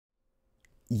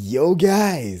Yo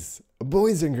guys,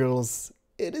 boys and girls,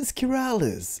 it is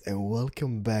Keralis and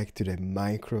welcome back to the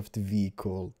Minecraft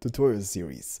vehicle tutorial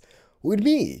series. With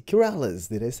me, Keralis.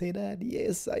 Did I say that?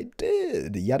 Yes, I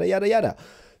did. Yada yada yada.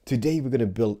 Today we're gonna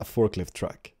build a forklift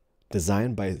truck.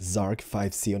 Designed by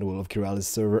Zark5C on the World of Keralis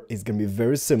server. It's gonna be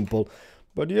very simple,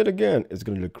 but yet again, it's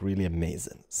gonna look really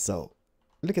amazing. So,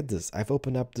 look at this. I've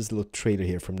opened up this little trailer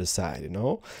here from the side,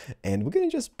 and we're gonna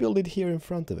just build it here in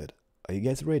front of it. Are you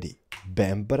guys ready?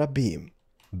 Bam bada beam.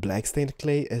 Black stained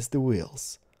clay as the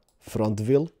wheels. Front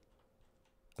wheel,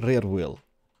 rear wheel.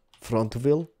 Front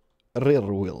wheel, rear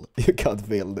wheel. You can't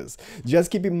fail this.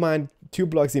 Just keep in mind 2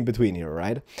 blocks in between here,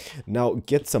 right? Now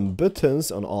get some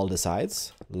buttons on all the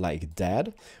sides, like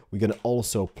that. We're gonna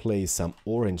also place some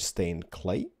orange stained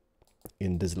clay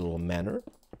in this little manner.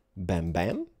 Bam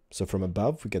bam. So from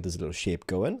above we get this little shape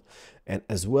going. And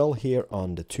as well here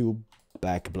on the 2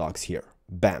 back blocks here.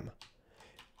 Bam.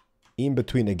 In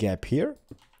between the gap here,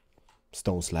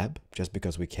 stone slab, just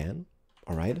because we can.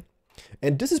 All right.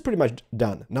 And this is pretty much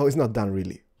done. No, it's not done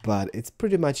really, but it's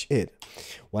pretty much it.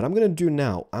 What I'm going to do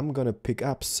now, I'm going to pick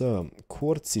up some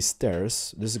quartzy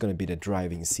stairs. This is going to be the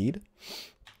driving seat.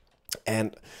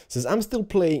 And since I'm still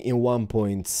playing in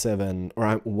 1.7 or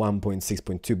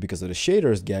 1.6.2 because of the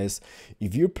shaders, guys,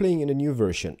 if you're playing in a new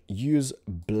version, use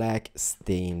black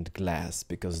stained glass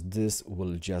because this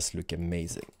will just look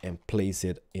amazing, and place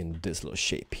it in this little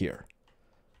shape here.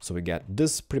 So we got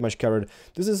this pretty much covered.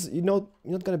 This is, you're not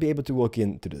going to be able to walk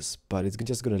into this, but it's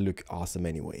just going to look awesome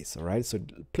anyways. All right, so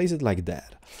place it like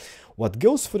that. What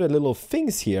goes for the little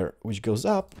things here, which goes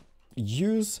up,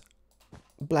 use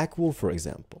black wool, for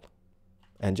example.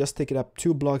 And just take it up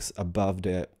 2 blocks above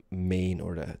the main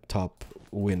or the top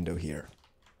window here.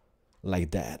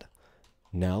 Like that.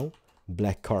 Now,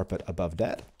 black carpet above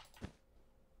that.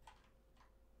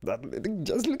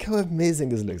 Just look how amazing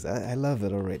this looks. I love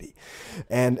it already.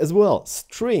 And as well,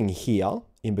 string here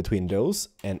in between those.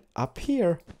 And up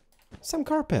here, some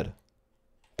carpet.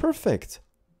 Perfect.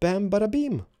 Bam bada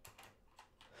beam.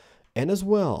 And as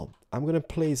well, I'm going to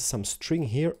place some string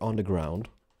here on the ground.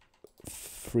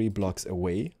 3 blocks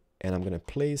away, and I'm gonna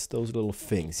place those little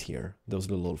things here,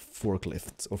 those little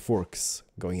forklifts or forks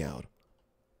going out,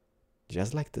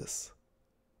 just like this.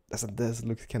 Doesn't this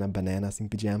look kind of bananas in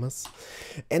pajamas?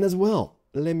 And as well,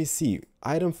 let me see,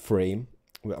 item frame.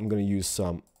 I'm gonna use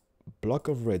some block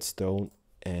of redstone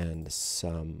and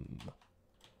some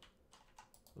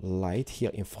light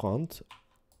here in front,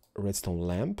 redstone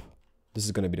lamp. This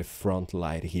is going to be the front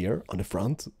light here on the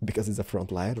front because it's a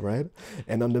front light, right?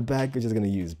 And on the back, we're just going to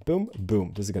use boom,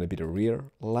 boom. This is going to be the rear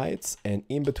lights. And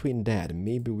in between that,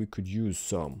 maybe we could use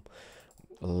some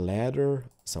ladder,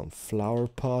 some flower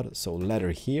pot. So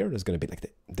ladder here, there's going to be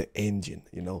like the engine,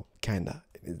 kind of.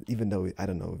 Even though I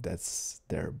don't know if that's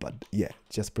there, but yeah,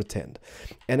 just pretend.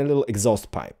 And a little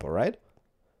exhaust pipe, all right?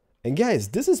 And guys,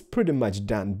 this is pretty much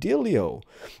done dealio.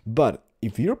 But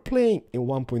if you're playing in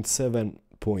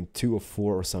 1.7.2 or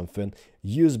 4 or something,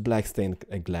 use black stained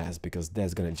glass because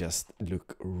that's gonna just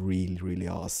look really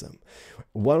awesome.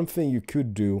 One thing you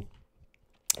could do,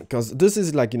 because this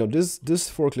is like, this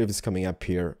forklift is coming up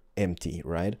here empty,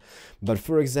 right? But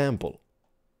for example,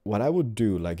 what I would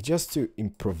do, like just to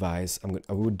improvise,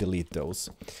 I would delete those.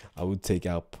 I would take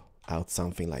out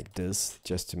something like this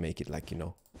just to make it like,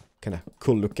 kind of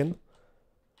cool looking.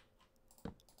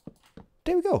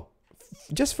 There we go.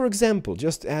 Just for example,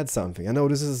 just to add something. I know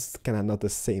this is kind of not the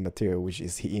same material which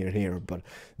is here, but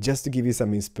just to give you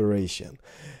some inspiration.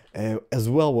 As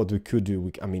well, what we could do,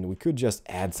 we could just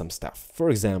add some stuff. For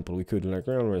example, we could like,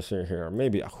 let's see here,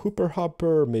 maybe a hooper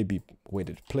hopper, maybe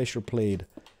weighted pleasure plate,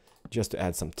 just to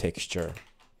add some texture.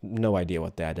 No idea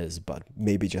what that is, but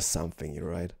maybe just something,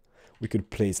 right? We could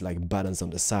place like buttons on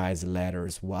the sides,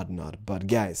 ladders, whatnot. But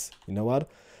guys, you know what?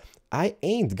 I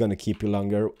ain't gonna keep you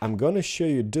longer. I'm gonna show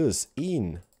you this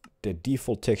in the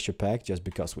default texture pack just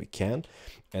because we can.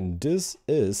 And this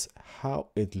is how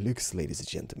it looks, ladies and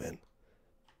gentlemen.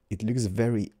 It looks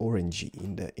very orangey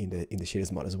in the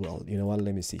shaders mod as well. You know what?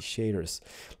 Let me see shaders.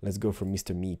 Let's go for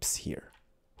Mr. Meeps here.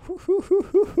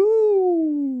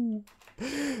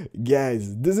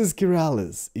 Guys, this is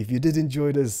Keralis. If you did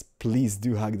enjoy this, please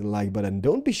do hug the like button.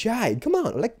 Don't be shy. Come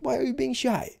on, like, why are you being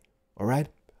shy? All right.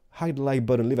 Hug the like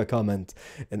button, leave a comment,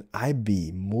 and I'd be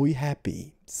muy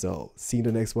happy. So, see you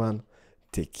in the next one.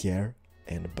 Take care,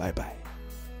 and bye-bye.